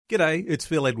G'day, it's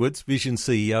Phil Edwards, Vision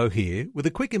CEO here, with a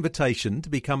quick invitation to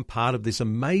become part of this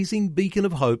amazing beacon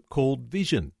of hope called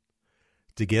Vision.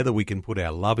 Together we can put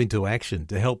our love into action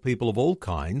to help people of all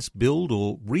kinds build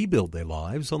or rebuild their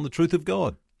lives on the truth of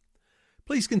God.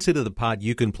 Please consider the part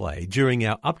you can play during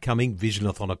our upcoming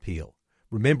Visionathon appeal,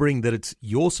 remembering that it's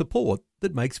your support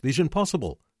that makes Vision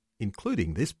possible,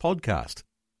 including this podcast.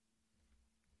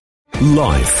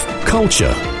 Life,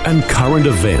 culture, and current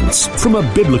events from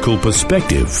a biblical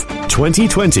perspective.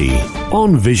 2020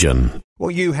 on Vision. Well,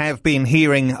 you have been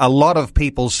hearing a lot of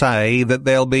people say that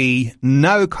there'll be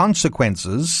no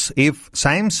consequences if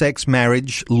same-sex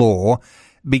marriage law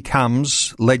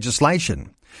becomes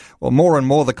legislation. Well, more and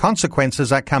more the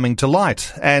consequences are coming to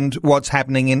light, and what's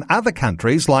happening in other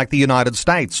countries like the United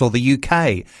States or the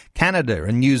UK, Canada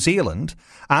and New Zealand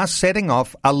are setting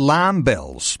off alarm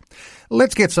bells.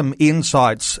 Let's get some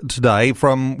insights today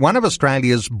from one of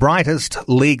Australia's brightest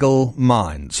legal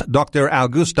minds. Dr.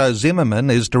 Augusto Zimmermann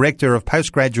is Director of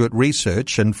Postgraduate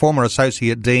Research and former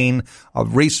Associate Dean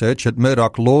of Research at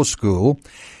Murdoch Law School.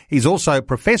 He's also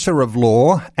Professor of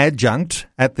Law, Adjunct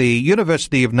at the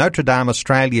University of Notre Dame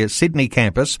Australia Sydney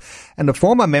campus and a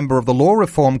former member of the Law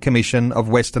Reform Commission of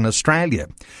Western Australia.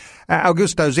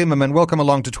 Augusto Zimmermann, welcome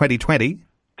along to 2020.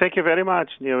 Thank you very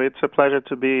much, Neil. It's a pleasure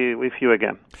to be with you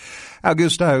again.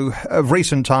 Augusto, of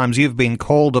recent times you've been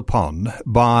called upon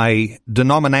by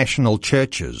denominational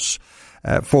churches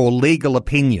for legal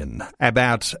opinion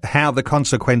about how the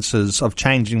consequences of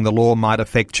changing the law might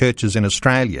affect churches in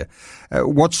Australia.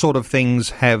 What sort of things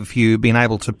have you been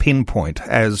able to pinpoint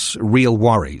as real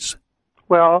worries?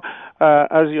 Well,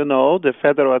 as you know, the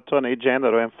Federal Attorney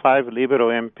General and 5 Liberal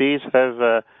MPs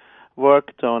have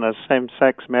worked on a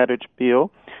same-sex marriage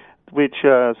bill, which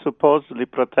supposedly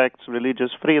protects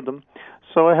religious freedom.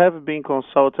 So I have been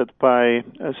consulted by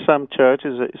some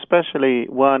churches, especially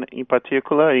one in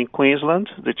particular in Queensland,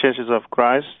 the Churches of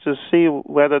Christ, to see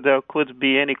whether there could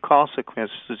be any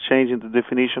consequences to changing the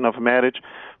definition of marriage,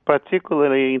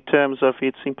 particularly in terms of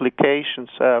its implications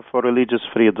for religious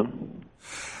freedom.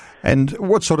 And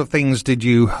what sort of things did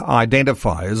you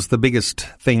identify as the biggest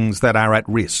things that are at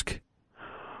risk?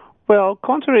 Well,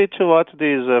 contrary to what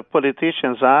these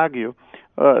politicians argue,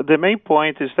 the main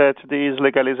point is that this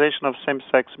legalization of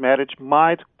same-sex marriage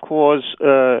might cause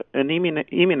an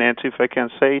imminent, if I can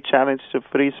say, challenge to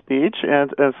free speech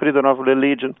and freedom of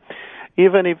religion.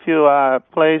 Even if you are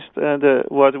placed under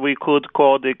what we could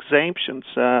call the exemptions,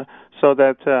 so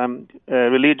that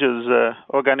religious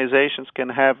organizations can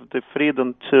have the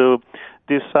freedom to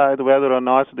decide whether or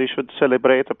not they should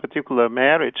celebrate a particular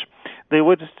marriage, they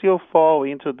would still fall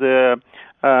into the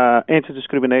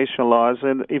anti-discrimination laws.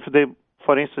 And if they,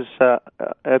 for instance,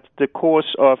 at the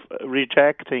course of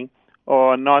rejecting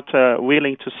or not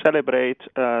willing to celebrate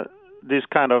this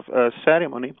kind of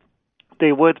ceremony,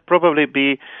 they would probably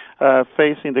be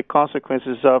facing the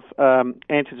consequences of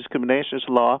anti-discrimination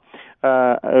law,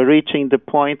 reaching the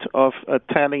point of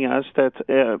telling us that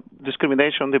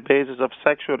discrimination on the basis of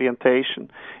sexual orientation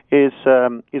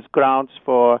is grounds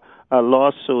for a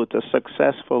lawsuit, a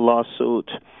successful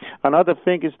lawsuit. Another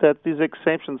thing is that these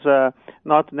exemptions are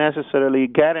not necessarily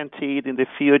guaranteed in the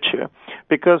future,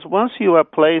 because once you are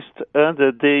placed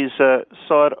under this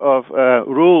sort of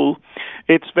rule,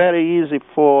 it's very easy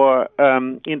for,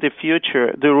 in the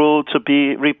future, the rule to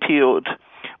be repealed.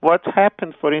 What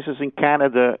happened, for instance, in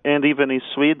Canada and even in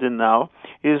Sweden now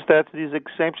is that these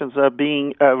exemptions are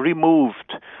being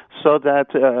removed, so that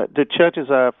the churches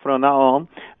are, from now on,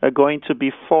 going to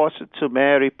be forced to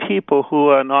marry people who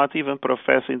are not even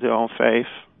professing their own faith.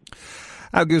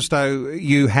 Augusto,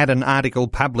 you had an article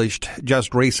published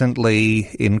just recently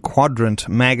in Quadrant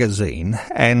magazine,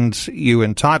 and you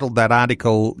entitled that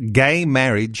article, Gay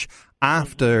Marriage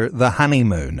After the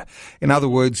Honeymoon. In other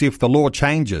words, if the law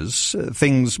changes,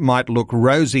 things might look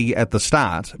rosy at the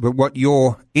start, but what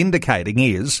you're indicating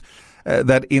is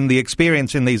that in the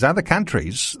experience in these other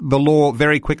countries, the law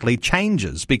very quickly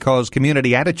changes because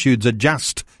community attitudes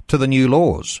adjust to the new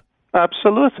laws.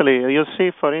 Absolutely. You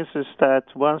see, for instance, that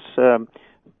once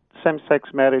same-sex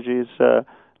marriage is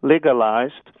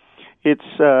legalized,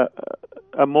 it's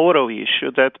a moral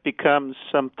issue that becomes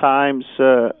sometimes,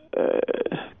 I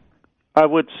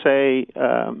would say,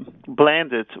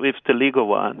 blended with the legal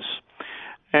ones.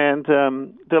 And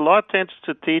the law tends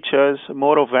to teach us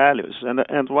moral values.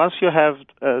 And once you have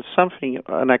something,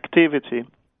 an activity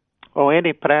or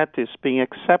any practice being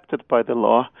accepted by the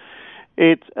law,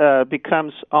 it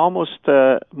becomes almost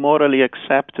morally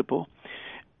acceptable.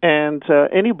 And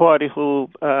anybody who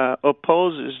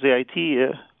opposes the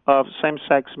idea of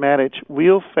same-sex marriage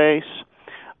will face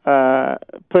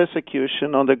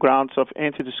persecution on the grounds of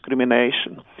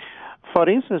anti-discrimination. For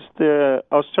instance, the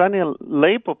Australian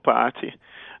Labor Party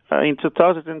in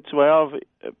 2012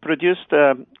 produced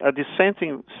a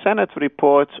dissenting Senate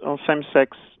report on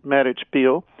same-sex marriage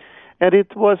bill, and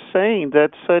it was saying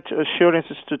that such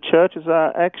assurances to churches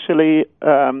are actually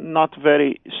not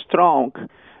very strong,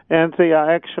 and they are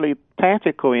actually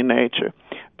tactical in nature,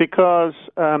 because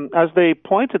as they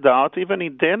pointed out, even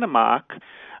in Denmark,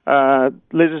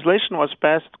 legislation was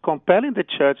passed compelling the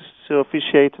churches to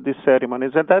officiate these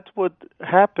ceremonies, and that would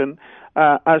happen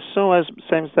as soon as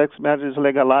same-sex marriage is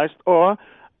legalized or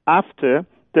after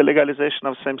the legalization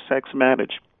of same-sex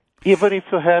marriage. Even if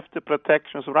you have the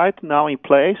protections right now in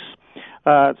place,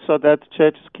 so that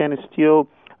churches can still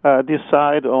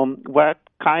decide on what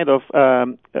kind of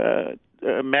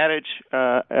marriage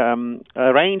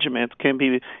arrangement can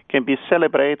be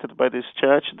celebrated by this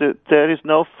church. There is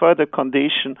no further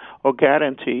condition or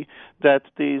guarantee that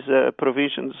these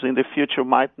provisions in the future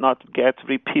might not get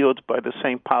repealed by the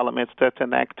same parliament that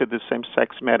enacted the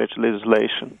same-sex marriage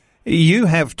legislation. You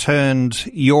have turned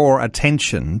your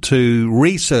attention to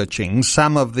researching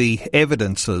some of the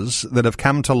evidences that have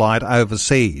come to light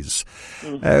overseas.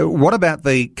 Mm-hmm. What about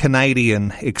the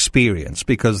Canadian experience?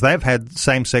 Because they've had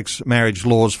same-sex marriage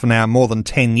laws for now more than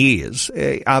 10 years.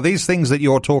 Are these things that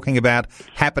you're talking about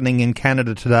happening in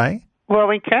Canada today?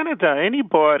 Well, in Canada,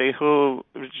 anybody who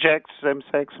rejects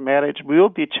same-sex marriage will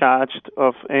be charged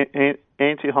of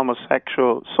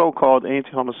anti-homosexual, so-called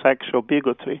anti-homosexual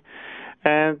bigotry.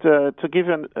 And to give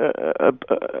you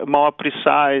a more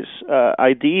precise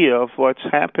idea of what's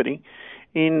happening,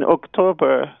 in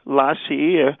October last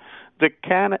year, the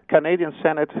Canadian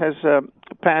Senate has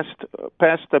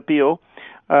passed a bill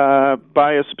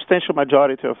by a substantial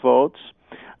majority of votes,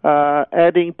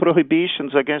 adding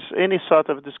prohibitions against any sort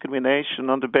of discrimination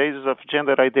on the basis of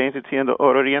gender identity and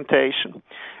or orientation.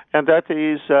 And that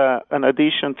is an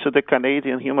addition to the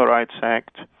Canadian Human Rights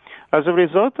Act. As a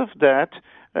result of that,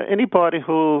 anybody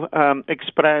who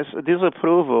express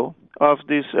disapproval of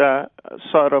this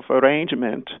sort of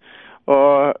arrangement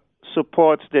or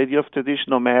supports the idea of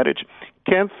traditional marriage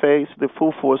can face the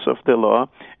full force of the law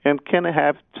and can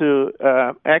have to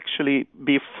actually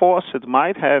be forced,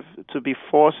 might have to be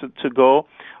forced to go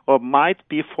or might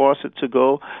be forced to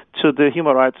go to the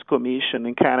Human Rights Commission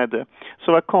in Canada.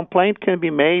 So a complaint can be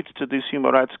made to this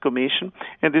Human Rights Commission,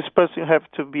 and this person have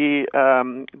to be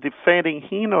defending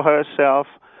him or herself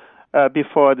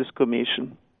before this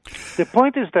commission. The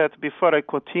point is that before I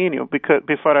continue,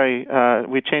 before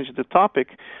we change the topic,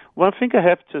 one thing I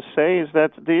have to say is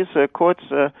that these courts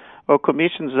or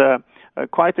commissions are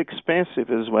quite expensive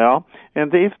as well,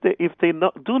 and if they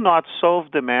do not solve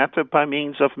the matter by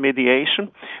means of mediation,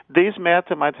 this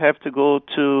matter might have to go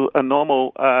to a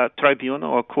normal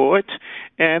tribunal or court,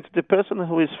 and the person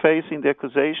who is facing the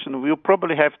accusation will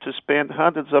probably have to spend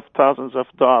hundreds of thousands of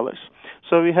dollars.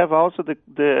 So we have also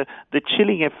the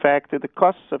chilling effect, the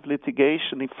costs of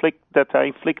litigation that are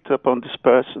inflicted upon this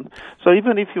person. So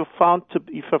even if you're found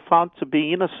to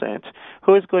be innocent,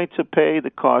 who is going to pay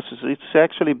the costs? It's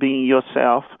actually being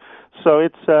yourself. So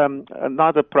it's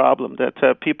another problem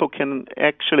that people can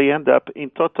actually end up in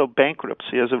total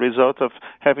bankruptcy as a result of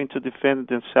having to defend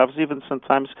themselves, even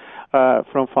sometimes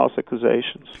from false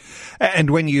accusations. And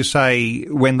when you say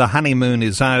when the honeymoon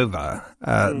is over,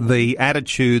 the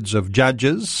attitudes of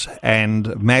judges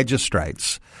and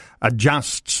magistrates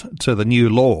adjust to the new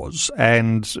laws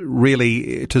and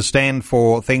really to stand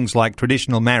for things like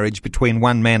traditional marriage between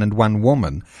one man and one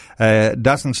woman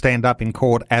doesn't stand up in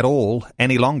court at all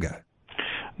any longer.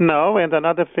 No, and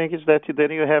another thing is that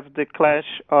then you have the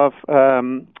clash of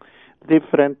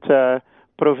different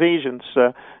provisions.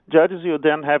 Judges will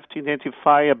then have to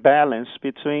identify a balance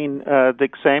between the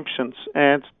exemptions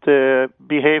and the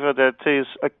behavior that is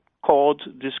called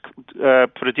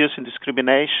producing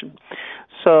discrimination.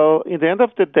 So, in the end of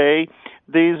the day,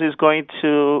 this is going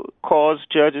to cause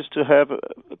judges to have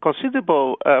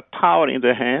considerable power in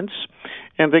their hands,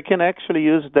 and they can actually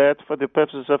use that for the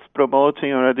purposes of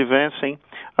promoting or advancing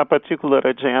a particular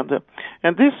agenda.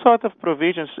 And these sort of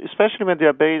provisions, especially when they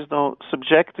are based on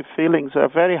subjective feelings, are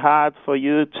very hard for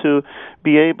you to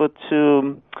be able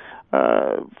to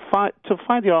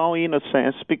find your own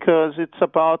innocence, because it's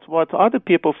about what other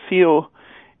people feel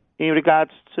in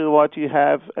regards to what you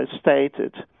have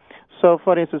stated. So,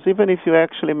 for instance, even if you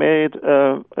actually made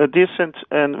a decent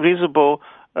and reasonable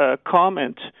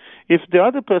comment, if the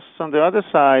other person on the other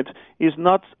side is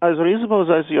not as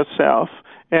reasonable as yourself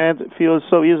and feels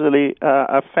so easily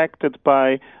affected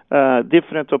by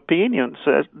different opinions,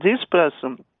 this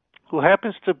person who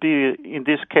happens to be, in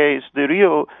this case, the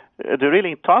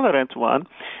really intolerant one,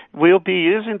 will be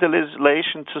using the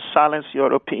legislation to silence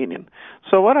your opinion.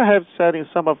 So what I have said in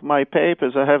some of my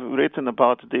papers, I have written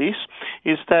about this,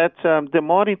 is that the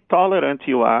more intolerant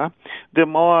you are, the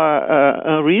more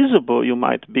unreasonable you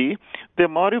might be, the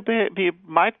more you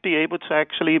might be able to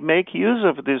actually make use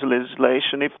of this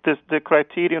legislation if the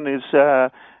criterion is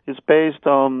based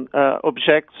on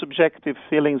subjective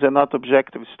feelings and not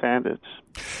objective standards.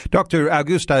 Dr.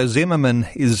 Augusto Zimmermann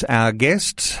is our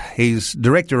guest. He's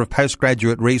Director of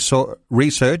Postgraduate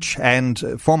Research and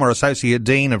former Associate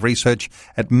Dean of Research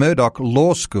at Murdoch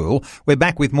Law School. We're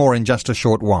back with more in just a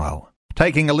short while.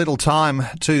 Taking a little time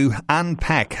to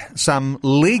unpack some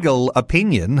legal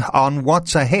opinion on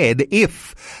what's ahead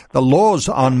if the laws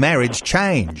on marriage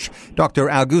change. Dr.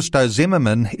 Augusto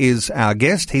Zimmermann is our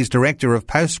guest. He's Director of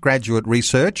Postgraduate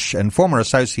Research and former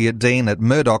Associate Dean at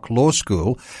Murdoch Law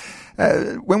School.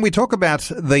 When we talk about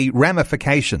the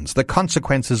ramifications, the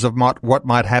consequences of what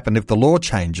might happen if the law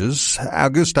changes,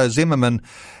 Augusto Zimmermann,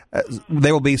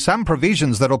 there will be some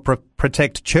provisions that will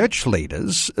protect church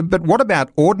leaders, but what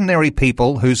about ordinary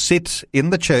people who sit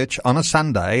in the church on a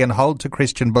Sunday and hold to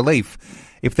Christian belief?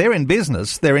 If they're in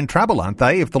business, they're in trouble, aren't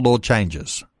they, if the law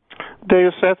changes?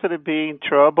 They'll certainly be in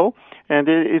trouble, and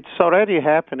it's already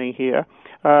happening here.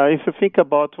 If you think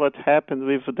about what happened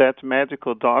with that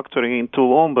medical doctor in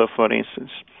Toowoomba, for instance,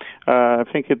 I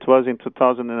think it was in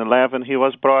 2011, he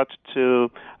was brought to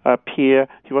appear,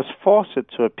 he was forced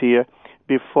to appear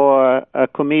before a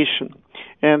commission.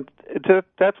 And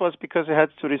that was because he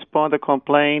had to respond to a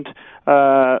complaint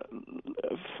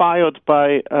filed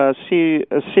by a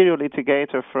serial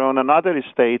litigator from another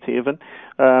state even.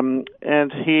 And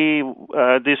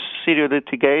this serial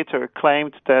litigator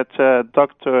claimed that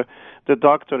the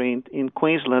doctor in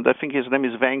Queensland, I think his name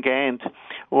is Van Gant,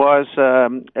 was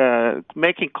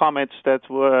making comments that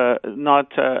were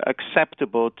not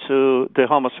acceptable to the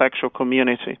homosexual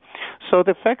community. So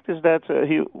the fact is that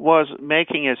he was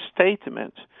making a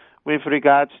statement with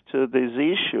regards to this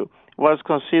issue was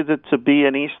considered to be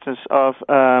an instance of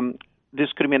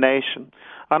discrimination.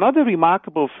 Another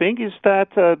remarkable thing is that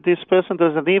this person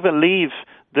doesn't even leave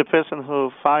the person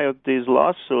who filed this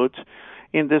lawsuit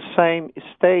in the same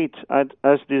state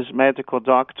as this medical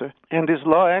doctor. And this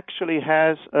law actually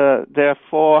has,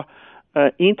 therefore,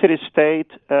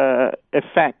 interstate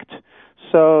effect.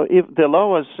 So if the law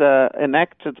was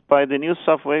enacted by the New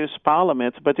South Wales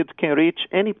Parliament, but it can reach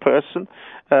any person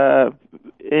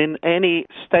in any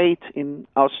state in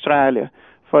Australia.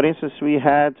 For instance, we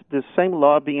had the same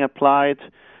law being applied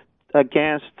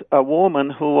against a woman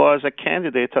who was a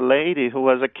candidate, a lady who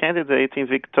was a candidate in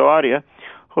Victoria,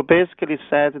 who basically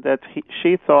said that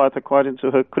she thought, according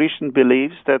to her Christian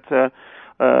beliefs, that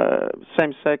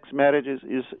same-sex marriage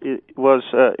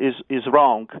is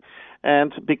wrong.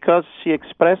 And because she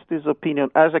expressed this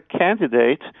opinion as a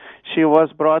candidate, she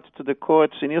was brought to the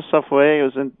courts in New South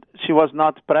Wales, and she was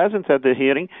not present at the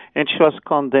hearing, and she was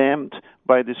condemned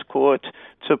by this court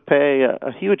to pay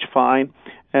a huge fine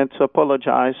and to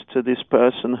apologize to this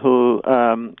person who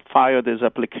filed this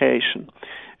application.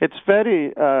 It's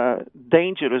very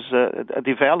dangerous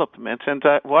development, and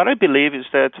what I believe is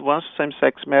that once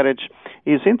same-sex marriage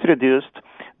is introduced,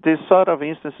 these sort of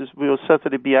instances will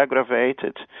certainly be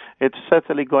aggravated. It's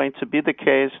certainly going to be the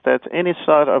case that any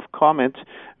sort of comment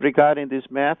regarding this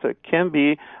matter can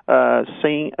be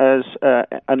seen as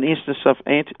an instance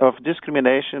of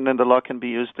discrimination, and the law can be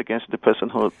used against the person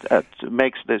who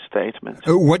makes this statement.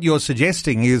 What you're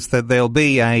suggesting is that there'll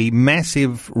be a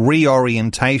massive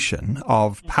reorientation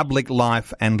of public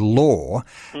life and law,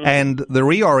 and the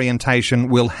reorientation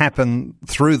will happen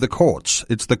through the courts.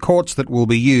 It's the courts that will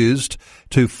be used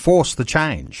to force the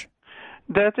change.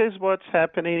 That is what's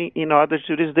happening in other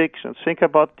jurisdictions. Think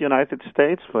about the United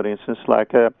States, for instance.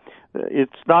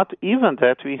 It's not even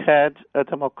that we had a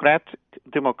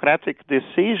democratic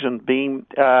decision being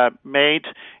made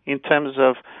in terms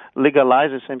of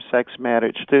legalizing same-sex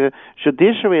marriage. The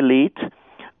judicial elite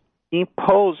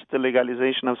imposed the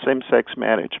legalization of same-sex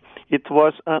marriage. It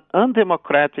was an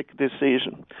undemocratic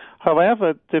decision.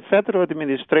 However, the federal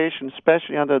administration,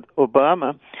 especially under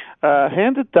Obama,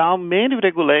 handed down many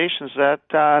regulations that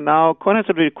are now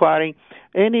currently requiring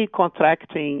any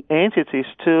contracting entities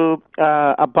to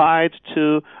abide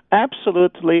to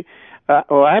absolute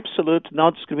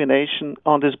non-discrimination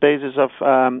on this basis of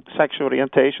sexual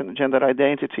orientation, gender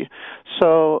identity.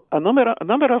 So a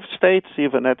number of states,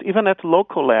 even at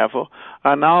local level,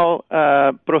 are now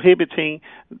prohibiting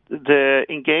the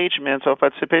engagement or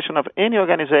participation of any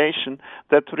organization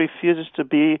that refuses to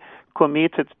be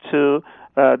committed to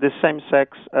the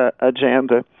same-sex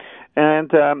agenda.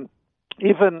 And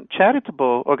even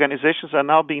charitable organizations are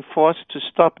now being forced to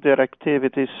stop their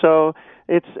activities. So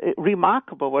it's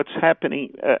remarkable what's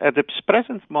happening at the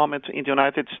present moment in the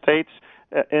United States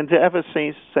and ever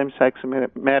since same-sex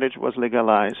marriage was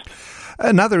legalized.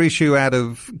 Another issue out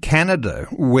of Canada,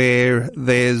 where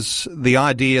there's the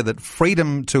idea that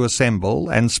freedom to assemble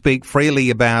and speak freely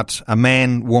about a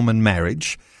man-woman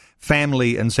marriage,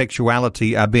 family and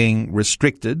sexuality are being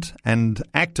restricted, and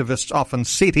activists often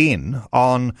sit in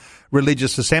on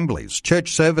religious assemblies,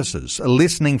 church services,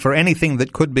 listening for anything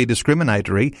that could be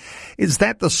discriminatory. Is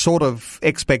that the sort of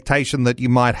expectation that you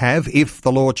might have if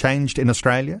the law changed in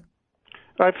Australia?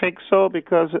 I think so,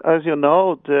 because, as you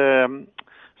know, the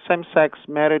same-sex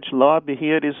marriage lobby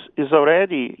here is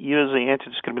already using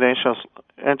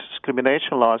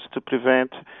anti-discrimination laws to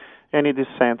prevent any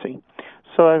dissenting.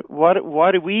 So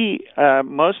what we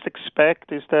most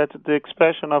expect is that the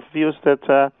expression of views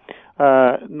that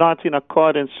are not in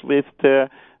accordance with the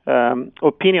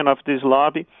opinion of this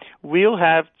lobby will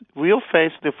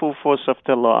face the full force of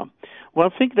the law.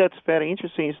 One thing that's very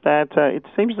interesting is that it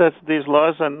seems that these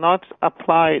laws are not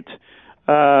applied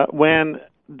when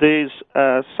this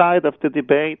side of the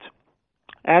debate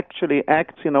actually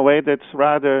acts in a way that's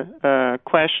rather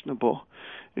questionable.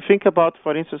 You think about,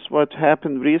 for instance, what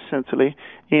happened recently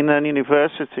in an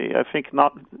university, I think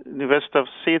not University of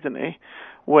Sydney,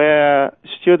 where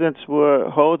students were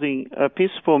holding a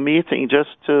peaceful meeting just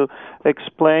to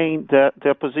explain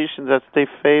their position that they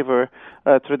favor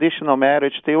traditional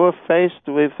marriage. They were faced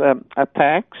with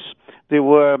attacks. They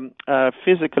were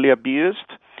physically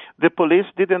abused. The police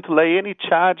didn't lay any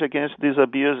charge against these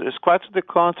abusers, quite to the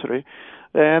contrary.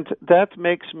 And that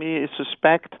makes me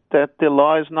suspect that the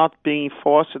law is not being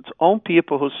enforced on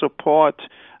people who support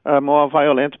a more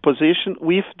violent position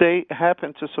if they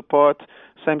happen to support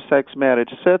same-sex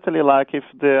marriage. Certainly, like if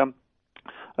the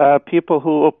people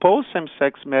who oppose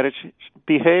same-sex marriage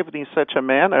behaved in such a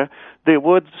manner, they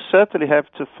would certainly have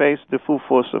to face the full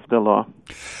force of the law.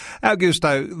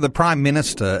 Augusto, the Prime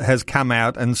Minister has come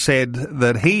out and said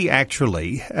that he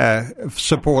actually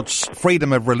supports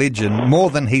freedom of religion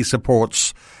more than he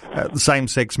supports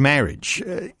same-sex marriage.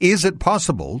 Is it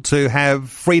possible to have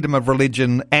freedom of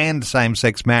religion and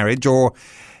same-sex marriage, or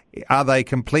are they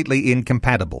completely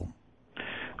incompatible?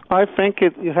 I think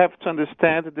you have to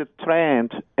understand the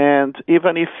trend, and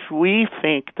even if we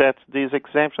think that these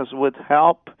exemptions would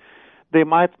help, they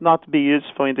might not be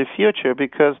useful in the future,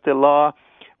 because the law,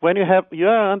 when you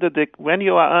are under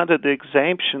the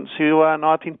exemptions, you are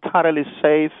not entirely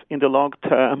safe in the long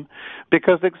term,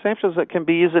 because the exemptions can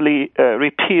be easily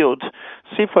repealed.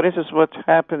 See, for instance, what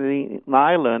happened in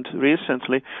Ireland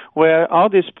recently, where all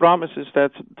these promises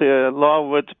that the law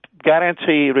would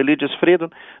guarantee religious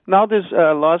freedom, now these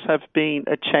laws have been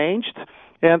changed,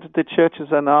 and the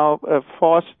churches are now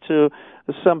forced to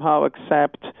somehow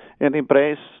accept and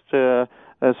embrace the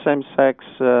same-sex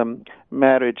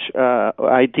marriage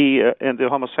idea and the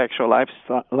homosexual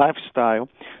lifestyle.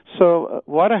 So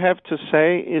what I have to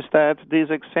say is that these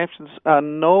exemptions are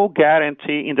no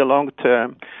guarantee in the long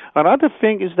term. Another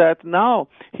thing is that now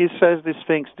he says these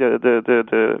things,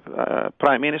 the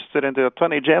Prime Minister and the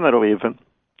Attorney General even,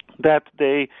 that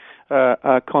they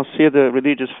consider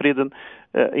religious freedom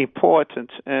important,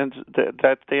 and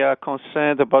that they are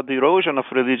concerned about the erosion of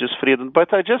religious freedom.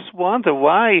 But I just wonder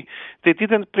why they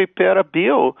didn't prepare a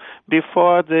bill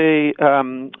before they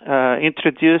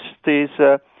introduced this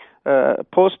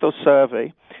postal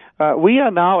survey. We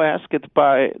are now asked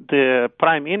by the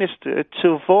Prime Minister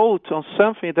to vote on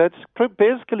something that's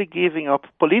basically giving a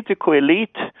political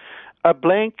elite a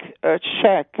blank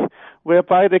check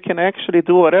whereby they can actually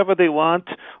do whatever they want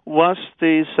once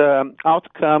this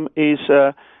outcome is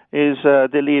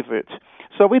delivered.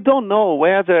 So we don't know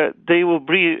whether they will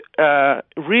be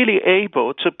really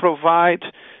able to provide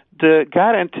the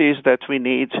guarantees that we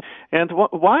need. And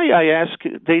why, I ask,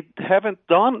 they haven't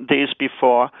done this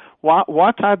before.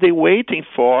 What are they waiting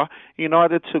for in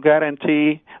order to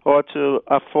guarantee or to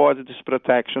afford these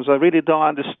protections? I really don't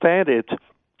understand it.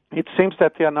 It seems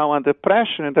that they are now under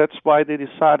pressure, and that's why they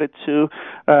decided to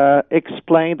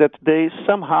explain that they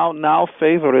somehow now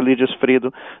favor religious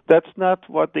freedom. That's not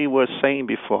what they were saying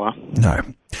before. No.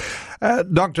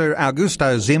 Dr.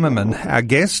 Augusto Zimmermann, our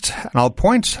guest, and I'll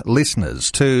point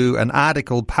listeners to an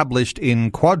article published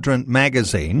in Quadrant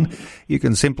magazine. You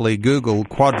can simply Google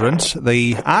Quadrant.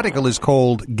 The article is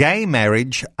called Gay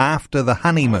Marriage After the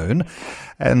Honeymoon.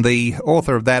 And the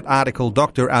author of that article,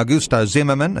 Dr. Augusto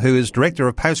Zimmermann, who is Director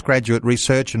of Postgraduate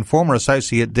Research and former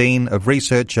Associate Dean of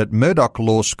Research at Murdoch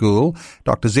Law School.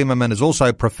 Dr. Zimmermann is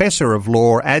also Professor of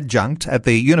Law Adjunct at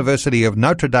the University of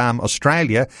Notre Dame,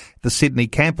 Australia, the Sydney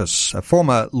campus, a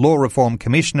former Law Reform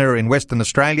Commissioner in Western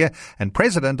Australia and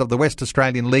President of the West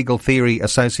Australian Legal Theory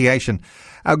Association.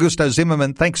 Augusto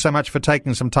Zimmermann, thanks so much for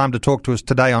taking some time to talk to us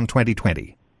today on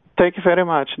 2020. Thank you very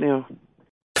much, Neil.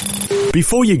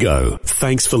 Before you go,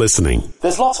 thanks for listening.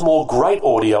 There's lots more great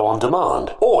audio on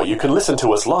demand, or you can listen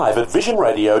to us live at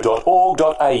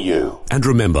visionradio.org.au. And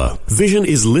remember, Vision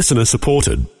is listener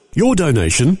supported. Your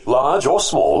donation, large or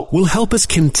small, will help us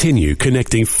continue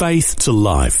connecting faith to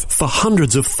life for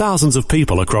hundreds of thousands of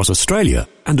people across Australia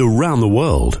and around the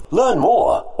world. Learn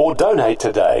more or donate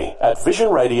today at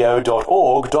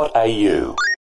visionradio.org.au.